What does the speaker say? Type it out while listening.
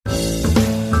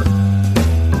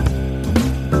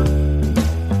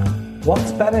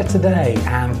What's better today?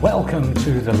 And welcome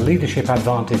to the Leadership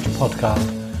Advantage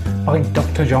podcast by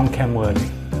Dr. John Kenworthy.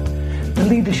 The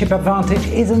Leadership Advantage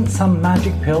isn't some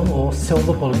magic pill or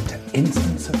silver bullet to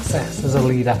instant success as a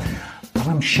leader, but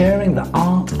I'm sharing the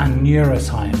art and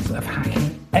neuroscience of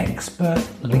hacking expert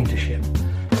leadership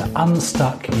to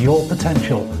unstuck your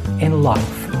potential in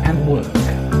life and work.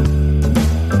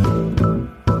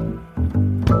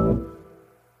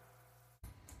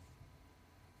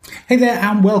 Hey there,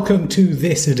 and welcome to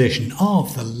this edition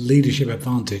of the Leadership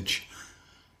Advantage.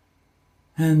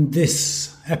 And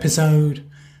this episode,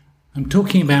 I'm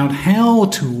talking about how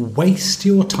to waste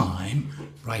your time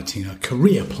writing a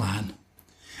career plan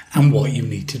and what you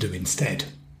need to do instead.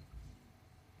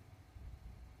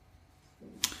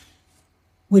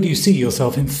 Where do you see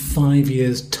yourself in 5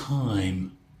 years'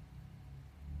 time?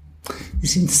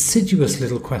 This insidious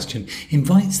little question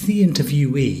invites the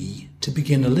interviewee to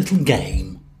begin a little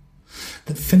game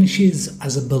that finishes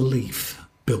as a belief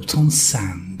built on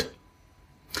sand.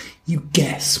 You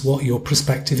guess what your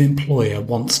prospective employer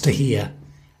wants to hear,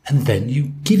 and then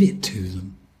you give it to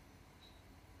them.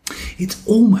 It's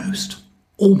almost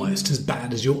as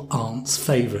bad as your aunt's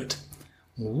favourite.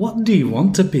 What do you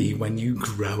want to be when you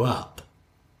grow up?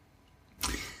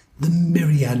 The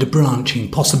myriad branching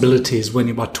possibilities when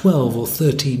you are 12 or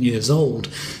 13 years old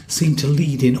seem to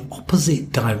lead in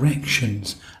opposite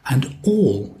directions and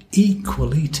all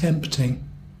equally tempting.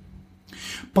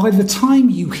 By the time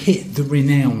you hit the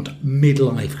renowned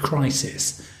midlife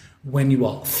crisis, when you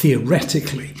are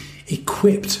theoretically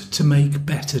equipped to make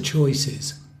better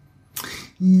choices,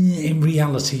 in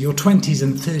reality your 20s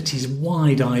and 30s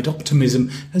wide-eyed optimism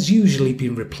has usually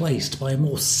been replaced by a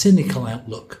more cynical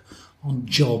outlook on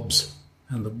jobs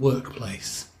and the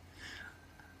workplace.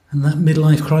 And that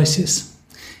midlife crisis,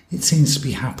 it seems to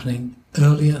be happening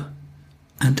earlier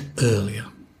and earlier.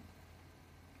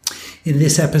 In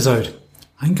this episode,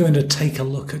 I'm going to take a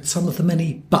look at some of the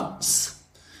many buts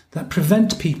that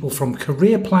prevent people from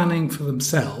career planning for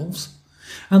themselves,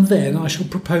 and then I shall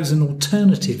propose an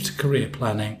alternative to career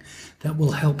planning that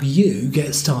will help you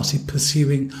get started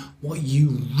pursuing what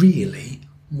you really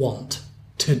want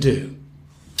to do.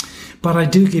 But I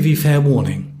do give you fair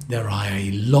warning, there are a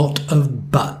lot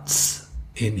of buts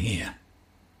in here.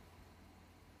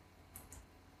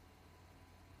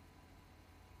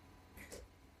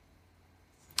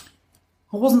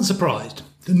 I wasn't surprised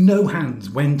that no hands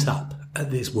went up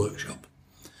at this workshop.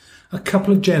 A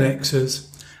couple of Gen Xers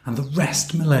and the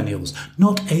rest millennials,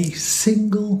 not a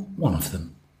single one of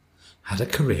them had a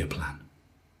career plan.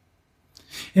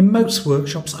 In most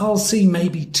workshops, I'll see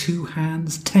maybe 2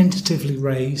 hands tentatively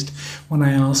raised when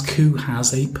I ask who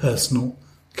has a personal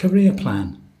career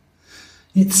plan.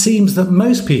 It seems that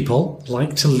most people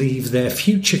like to leave their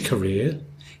future career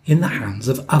in the hands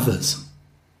of others,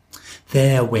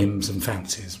 their whims and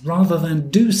fancies, rather than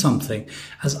do something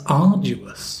as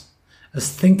arduous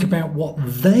as think about what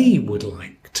they would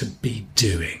like to be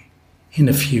doing in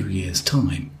a few years'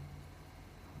 time.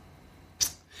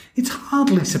 It's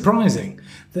hardly surprising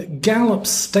that Gallup's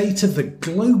State of the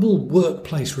Global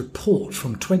Workplace report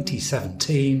from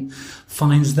 2017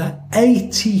 finds that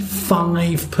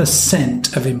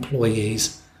 85% of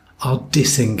employees are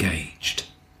disengaged.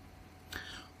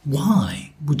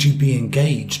 Why would you be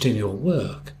engaged in your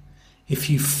work if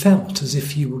you felt as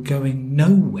if you were going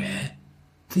nowhere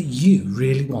that you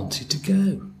really wanted to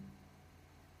go?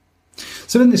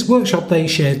 So in this workshop, they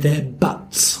shared their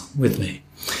buts with me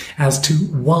as to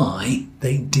why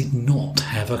they did not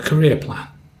have a career plan.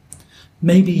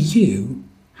 Maybe you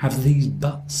have these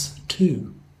buts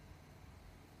too.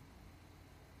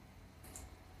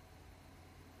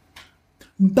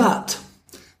 But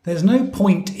there's no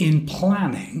point in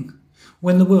planning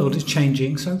when the world is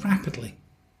changing so rapidly.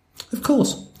 Of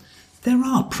course, there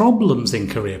are problems in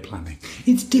career planning.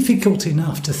 It's difficult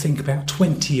enough to think about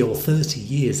 20 or 30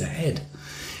 years ahead.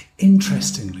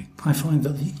 Interestingly, I find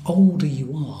that the older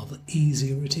you are, the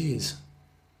easier it is.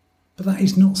 But that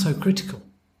is not so critical.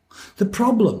 The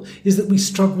problem is that we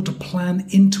struggle to plan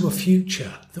into a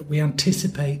future that we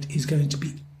anticipate is going to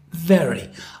be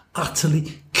very,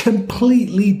 utterly,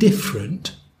 completely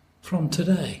different from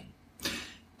today.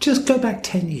 Just go back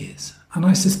 10 years, and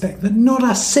I suspect that not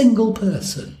a single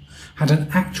person had an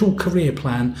actual career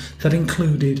plan that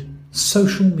included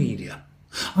social media,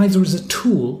 either as a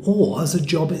tool or as a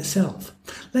job itself,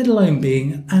 let alone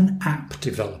being an app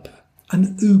developer,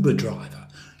 an Uber driver,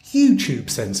 YouTube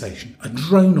sensation, a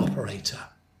drone operator,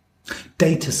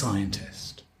 data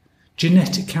scientist,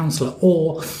 genetic counsellor,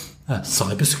 or a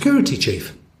cybersecurity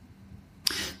chief.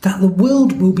 That the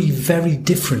world will be very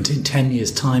different in 10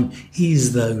 years' time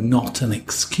is, though, not an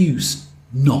excuse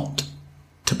not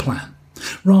to plan.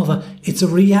 Rather, it's a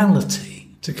reality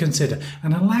to consider,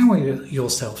 and allow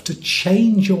yourself to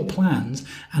change your plans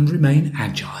and remain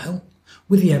agile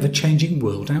with the ever-changing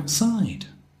world outside.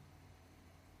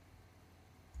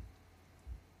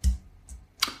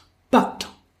 But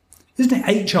isn't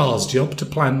it HR's job to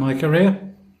plan my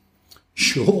career?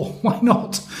 Sure, why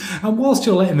not? And whilst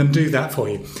you're letting them do that for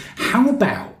you, how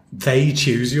about they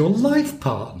choose your life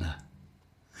partner?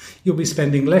 You'll be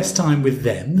spending less time with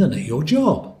them than at your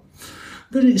job,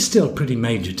 but it's still a pretty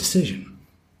major decision.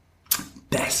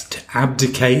 Best to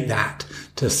abdicate that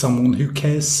to someone who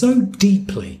cares so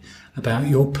deeply about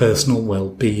your personal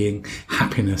well-being,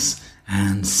 happiness,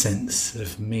 and sense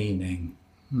of meaning.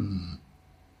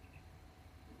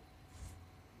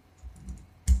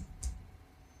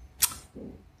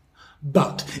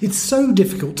 But it's so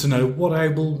difficult to know what I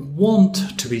will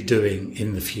want to be doing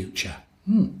in the future.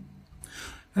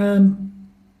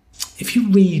 If you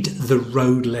read The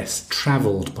Road Less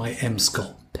Travelled by M.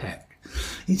 Scott Peck,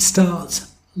 it starts,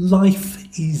 "Life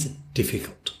is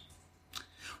difficult."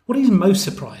 What is most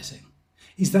surprising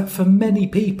is that for many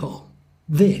people,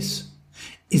 this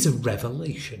is a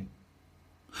revelation.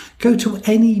 Go to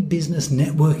any business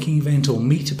networking event or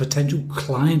meet a potential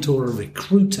client or a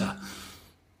recruiter,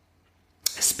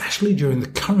 especially during the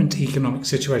current economic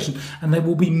situation, and they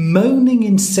will be moaning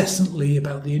incessantly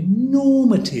about the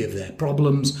enormity of their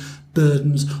problems,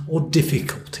 burdens, or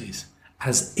difficulties,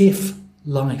 as if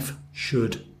life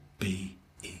should be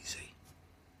easy.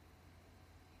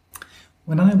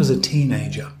 When I was a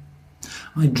teenager,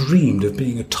 I dreamed of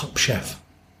being a top chef.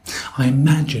 I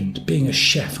imagined being a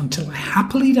chef until I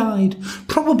happily died,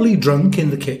 probably drunk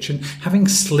in the kitchen, having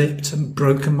slipped and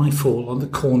broken my fall on the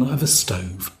corner of a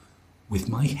stove with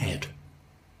my head.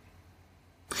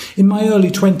 In my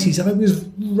early 20s, I was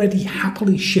already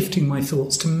happily shifting my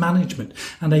thoughts to management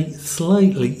and a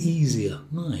slightly easier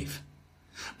life.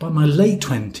 By my late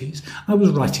 20s, I was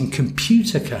writing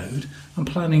computer code and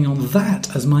planning on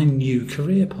that as my new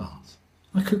career path.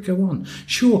 I could go on.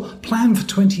 Sure, plan for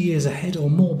 20 years ahead or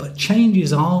more, but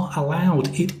changes are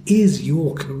allowed. It is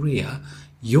your career,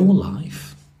 your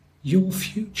life, your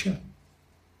future.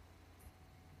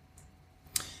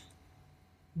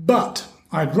 But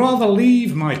I'd rather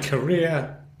leave my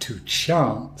career to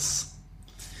chance.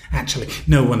 Actually,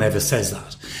 no one ever says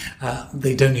that.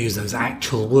 They don't use those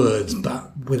actual words,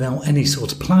 but without any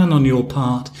sort of plan on your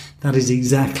part, that is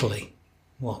exactly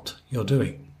what you're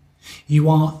doing. You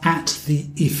are at the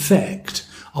effect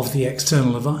of the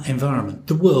external environment,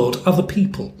 the world, other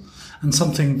people, and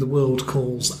something the world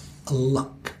calls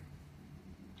luck.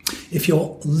 If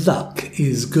your luck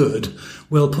is good,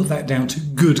 we'll put that down to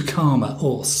good karma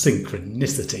or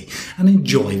synchronicity and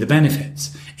enjoy the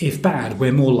benefits. If bad,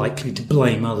 we're more likely to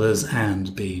blame others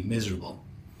and be miserable.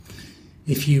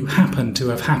 If you happen to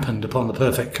have happened upon the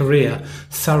perfect career,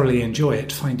 thoroughly enjoy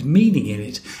it, find meaning in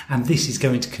it, and this is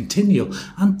going to continue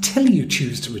until you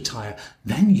choose to retire,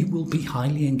 then you will be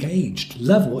highly engaged,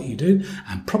 love what you do,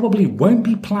 and probably won't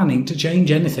be planning to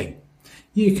change anything.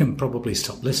 You can probably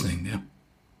stop listening now.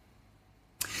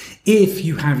 If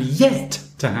you have yet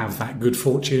to have that good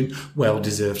fortune,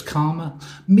 well-deserved karma,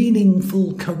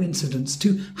 meaningful coincidence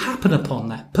to happen upon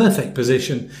that perfect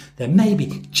position, then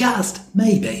maybe, just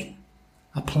maybe,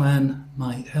 a plan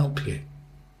might help you.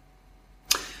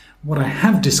 What I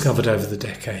have discovered over the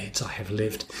decades I have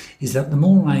lived is that the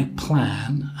more I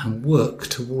plan and work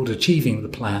toward achieving the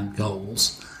planned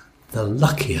goals, the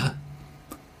luckier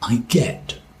I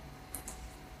get.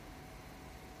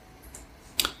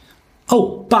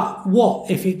 Oh, but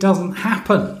what if it doesn't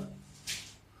happen?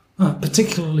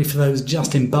 Particularly for those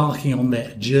just embarking on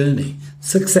their journey.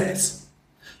 Success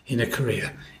in a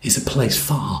career is a place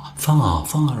far, far,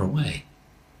 far away.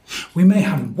 We may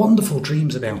have wonderful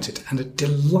dreams about it and a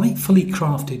delightfully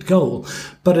crafted goal,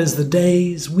 but as the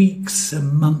days, weeks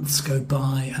and months go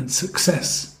by and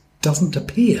success doesn't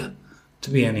appear to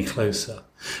be any closer,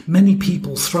 many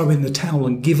people throw in the towel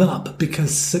and give up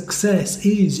because success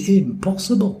is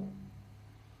impossible.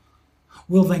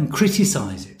 We'll then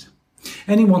criticise it.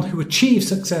 Anyone who achieves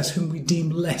success whom we deem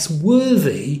less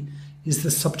worthy is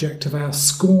the subject of our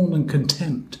scorn and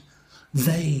contempt.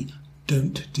 They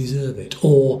don't deserve it,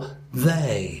 or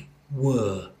they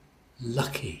were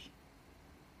lucky.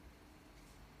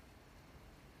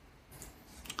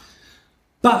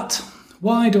 But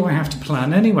why do I have to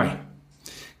plan anyway?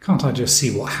 Can't I just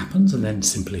see what happens and then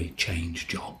simply change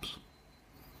jobs?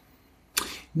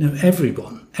 You know,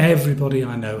 everybody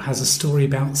I know has a story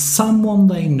about someone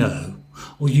they know,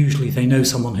 or usually they know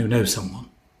someone who knows someone,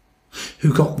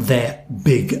 who got their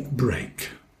big break.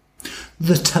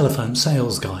 The telephone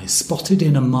sales guy spotted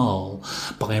in a mall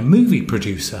by a movie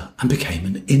producer and became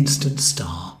an instant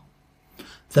star.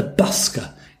 The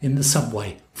busker in the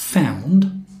subway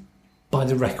found by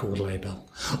the record label,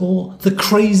 or the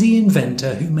crazy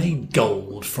inventor who made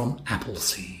gold from apple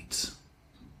seeds.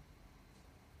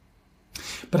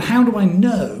 But how do I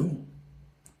know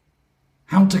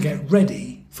how to get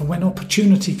ready for when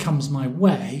opportunity comes my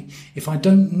way if I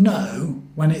don't know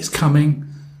when it's coming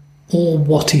or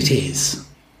what it is?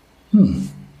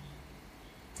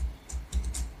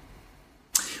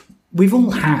 We've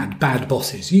all had bad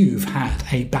bosses. You've had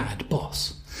a bad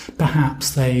boss.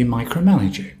 Perhaps they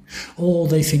micromanage you, or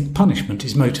they think punishment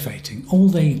is motivating, or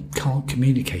they can't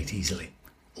communicate easily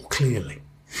or clearly,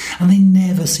 and they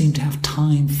never seem to have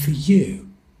time for you.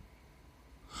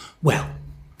 Well,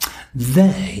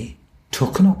 they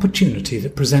took an opportunity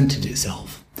that presented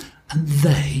itself, and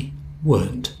they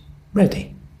weren't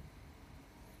ready.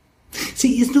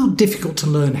 See, it's not difficult to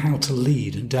learn how to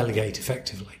lead and delegate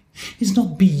effectively. It's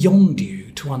not beyond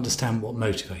you to understand what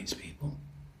motivates people.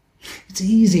 It's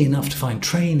easy enough to find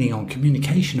training on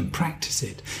communication and practice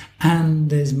it, and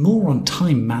there's more on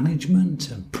time management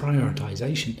and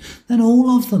prioritisation than all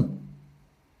of them.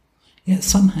 Yet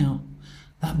somehow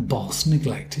that boss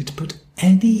neglected to put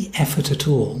any effort at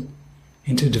all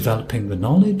into developing the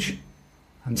knowledge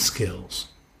and skills.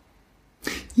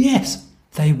 Yes,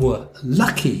 they were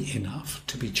lucky enough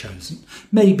to be chosen,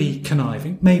 maybe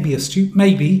conniving, maybe astute,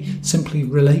 maybe simply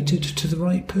related to the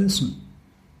right person,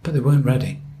 but they weren't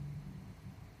ready.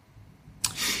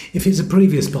 If it's a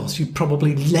previous boss, you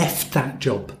probably left that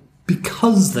job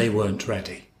because they weren't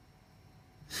ready.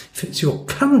 If it's your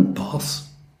current boss,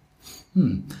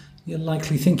 you're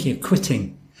likely thinking of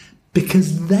quitting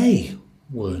because they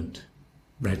weren't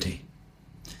ready.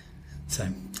 So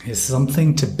here's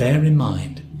something to bear in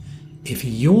mind. If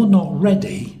you're not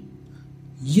ready,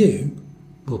 you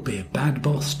will be a bad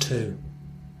boss too.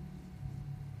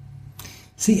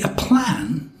 See, a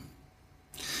plan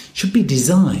should be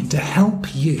designed to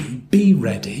help you be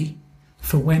ready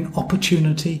for when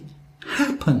opportunity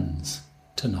happens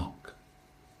to knock.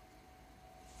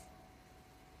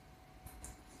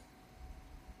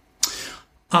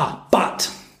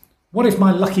 But what if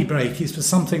my lucky break is for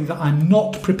something that I'm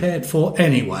not prepared for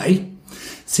anyway,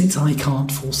 since I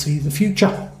can't foresee the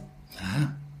future?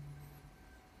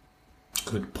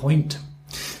 Good point.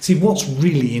 See, what's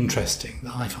really interesting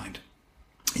that I find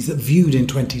is that viewed in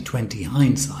 2020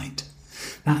 hindsight,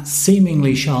 that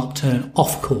seemingly sharp turn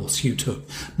off course you took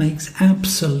makes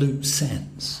absolute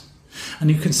sense. And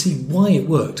you can see why it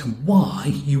worked and why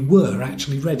you were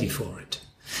actually ready for it,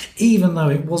 even though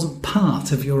it wasn't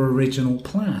part of your original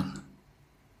plan.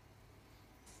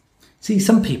 See,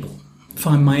 some people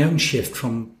find my own shift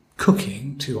from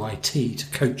cooking to IT to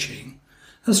coaching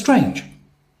as strange.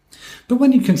 But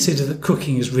when you consider that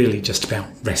cooking is really just about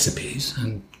recipes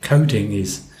and coding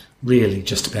is really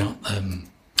just about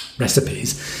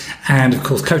recipes, and of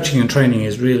course coaching and training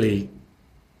is really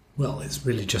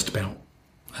just about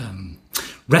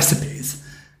recipes.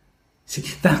 See,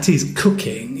 that is,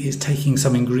 cooking is taking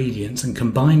some ingredients and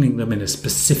combining them in a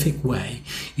specific way,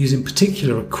 using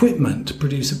particular equipment to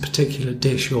produce a particular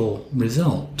dish or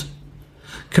result.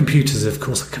 Computers, of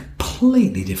course, are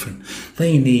completely different.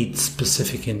 They need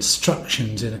specific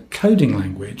instructions in a coding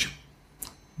language,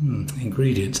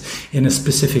 ingredients, in a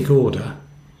specific order,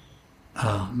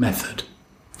 method,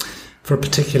 for a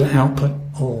particular output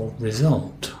or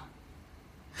result.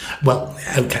 Well,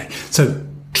 okay, so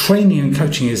training and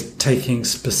coaching is taking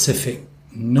specific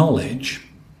knowledge,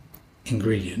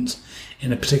 ingredients,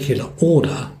 in a particular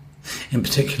order, in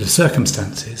particular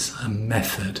circumstances, a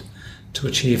method to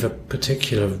achieve a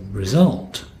particular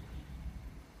result.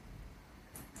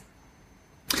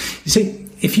 You see,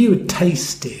 if you had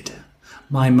tasted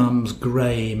my mum's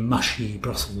grey, mushy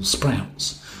Brussels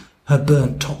sprouts, her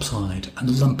burnt topside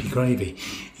and lumpy gravy,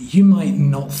 you might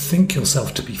not think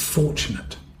yourself to be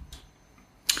fortunate.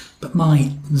 But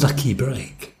my lucky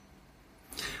break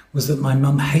was that my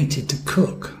mum hated to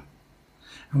cook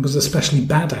and was especially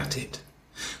bad at it,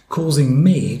 causing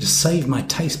me to save my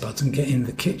taste buds and get in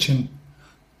the kitchen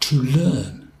to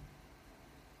learn.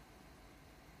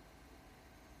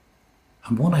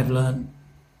 And what I've learned,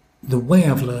 the way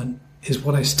I've learned, is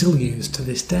what I still use to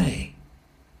this day,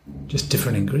 just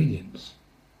different ingredients.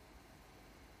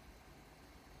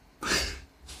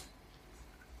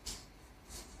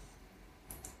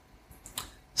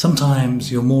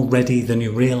 Sometimes you're more ready than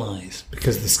you realise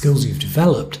because the skills you've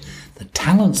developed, the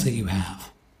talents that you have,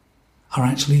 are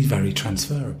actually very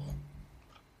transferable.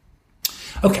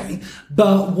 Okay,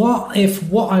 but what if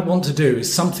what I want to do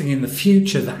is something in the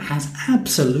future that has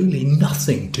absolutely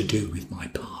nothing to do with my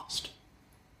past?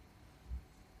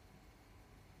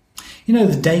 You know,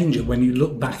 the danger when you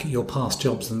look back at your past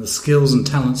jobs and the skills and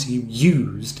talents you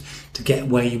used to get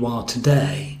where you are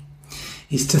today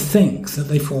is to think that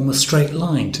they form a straight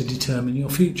line to determine your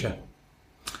future.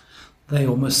 They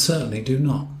almost certainly do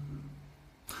not.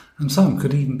 And some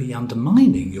could even be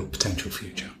undermining your potential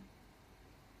future.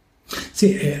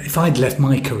 See, if I'd left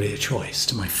my career choice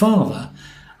to my father,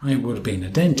 I would have been a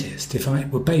dentist. If I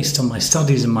were based on my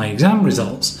studies and my exam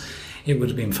results, it would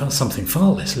have been something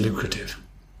far less lucrative.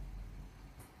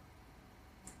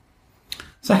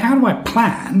 So how do I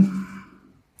plan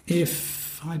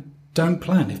if I don't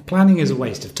plan? If planning is a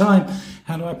waste of time,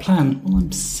 how do I plan? Well,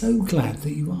 I'm so glad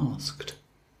that you asked.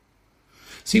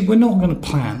 See, we're not going to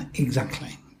plan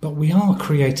exactly, but we are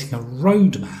creating a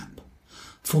roadmap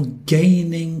for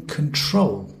gaining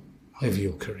control over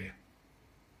your career.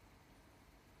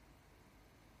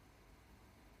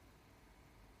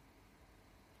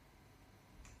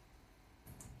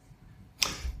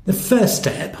 The first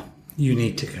step you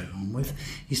need to go on with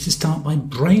is to start by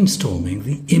brainstorming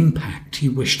the impact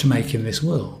you wish to make in this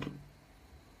world.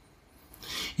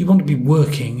 You want to be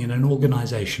working in an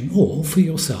organisation or for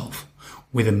yourself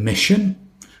with a mission,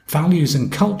 values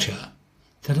and culture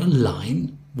that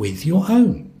align with your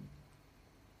own.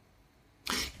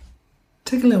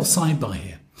 Take a little sidebar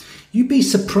here. You'd be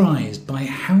surprised by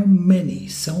how many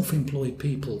self-employed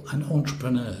people and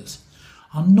entrepreneurs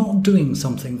are not doing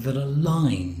something that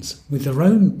aligns with their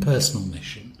own personal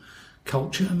mission,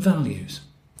 culture and values,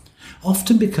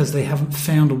 often because they haven't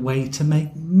found a way to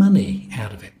make money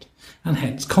out of it, and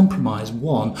hence compromise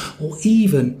one or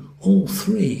even all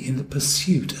three in the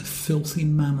pursuit of filthy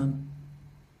mammon.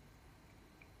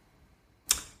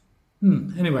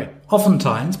 Anyway,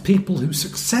 oftentimes people who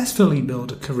successfully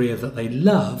build a career that they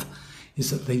love is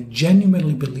that they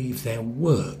genuinely believe their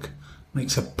work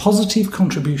makes a positive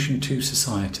contribution to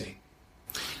society.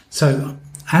 So,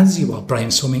 as you are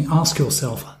brainstorming, ask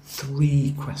yourself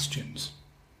 3 questions.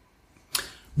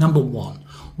 Number 1,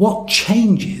 what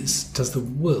changes does the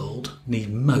world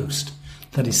need most?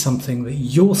 That is something that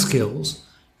your skills,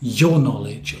 your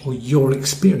knowledge, or your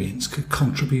experience could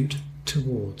contribute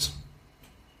towards.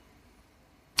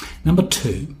 Number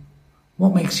 2,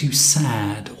 what makes you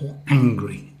sad or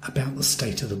angry about the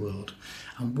state of the world?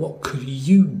 And what could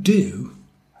you do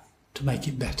to make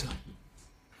it better?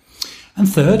 And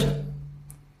third,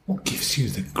 what gives you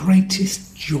the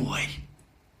greatest joy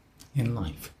in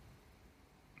life?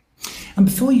 And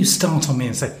before you start on me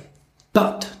and say,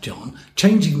 but John,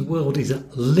 changing the world is a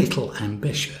little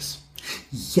ambitious.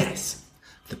 Yes,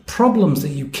 the problems that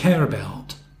you care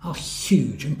about are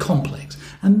huge and complex,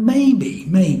 and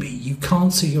maybe you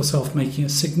can't see yourself making a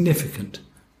significant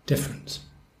difference.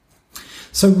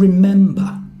 So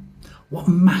remember, what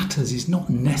matters is not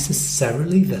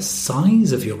necessarily the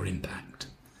size of your impact.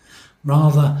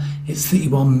 Rather, it's that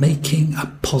you are making a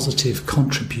positive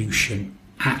contribution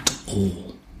at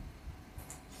all.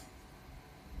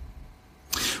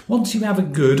 Once you have a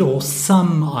good or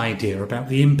some idea about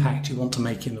the impact you want to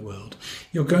make in the world,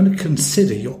 you're going to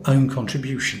consider your own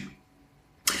contribution.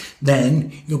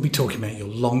 Then you'll be talking about your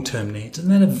long-term needs and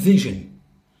then a vision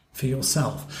for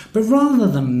yourself. But rather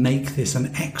than make this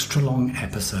an extra long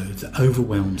episode that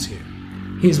overwhelms you,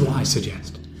 here's what I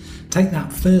suggest. Take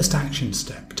that first action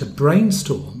step to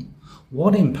brainstorm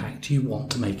what impact you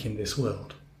want to make in this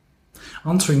world.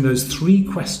 Answering those 3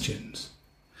 questions,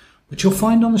 which you'll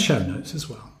find on the show notes as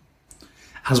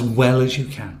well as you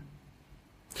can.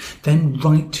 Then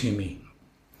write to me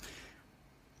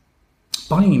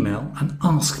by email and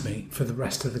ask me for the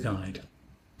rest of the guide.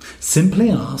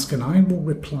 Simply ask and I will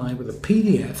reply with a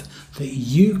PDF that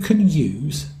you can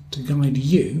use to guide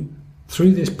you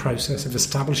through this process of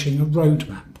establishing a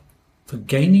roadmap for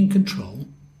gaining control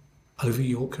over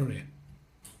your career.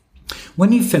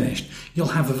 When you've finished, you'll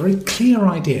have a very clear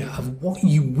idea of what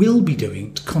you will be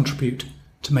doing to contribute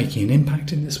to making an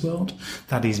impact in this world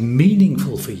that is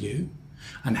meaningful for you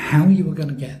and how you are going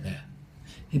to get there.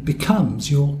 It becomes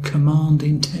your command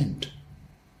intent.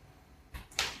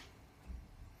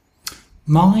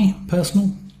 My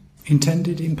personal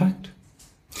intended impact?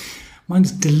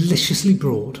 Mine's deliciously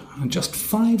broad and just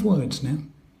 5 words now.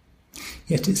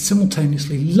 Yet it's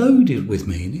simultaneously loaded with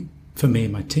meaning, for me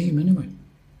and my team anyway.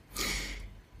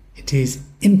 It is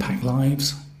impact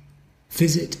lives,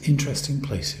 visit interesting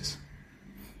places.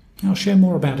 I'll share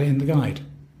more about it in the guide.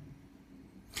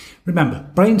 Remember,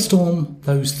 brainstorm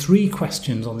those 3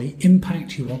 questions on the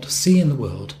impact you want to see in the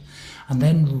world and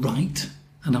then write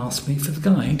and ask me for the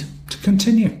guide to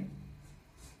continue.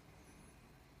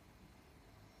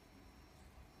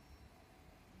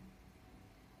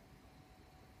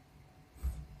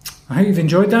 I hope you've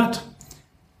enjoyed that.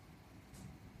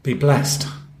 Be blessed,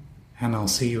 and I'll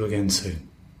see you again soon.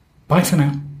 Bye for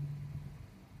now.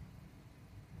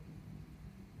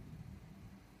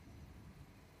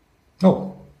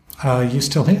 Oh, are you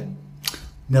still here?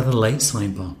 Another late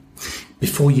sidebar.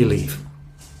 Before you leave,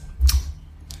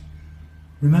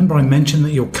 remember I mentioned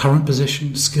that your current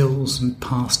position, skills and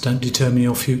past don't determine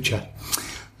your future.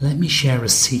 Let me share a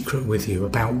secret with you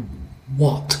about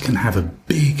what can have a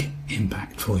big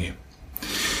impact for you.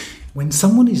 When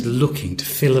someone is looking to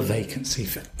fill a vacancy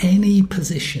for any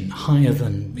position higher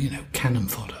than, cannon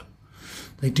fodder,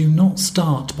 they do not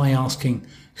start by asking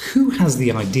who has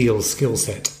the ideal skill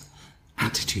set,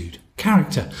 attitude,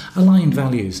 character, aligned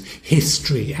values,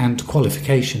 history and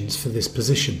qualifications for this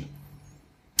position.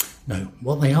 No,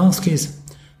 what they ask is,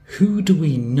 who do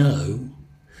we know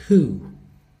who?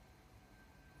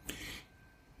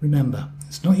 Remember,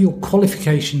 it's not your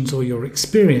qualifications or your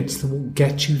experience that will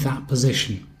get you that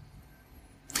position.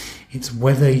 It's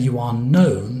whether you are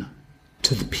known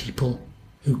to the people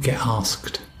who get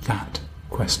asked that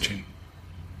question.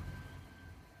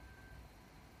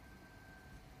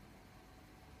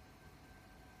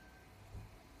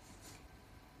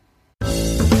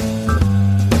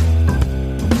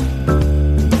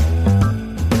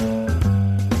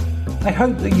 I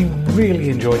hope that you really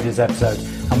enjoyed this episode,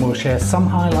 and we'll share some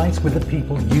highlights with the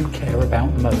people you care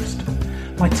about most.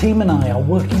 My team and I are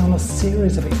working on a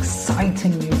series of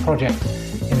exciting new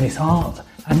projects in this art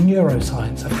and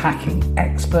neuroscience of hacking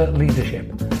expert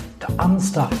leadership to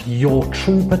unstuck your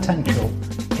true potential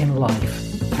in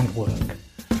life and work.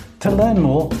 To learn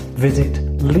more, visit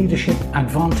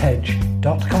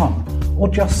leadershipadvantage.com or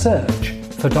just search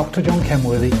for Dr. John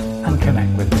Kenworthy and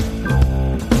connect with me.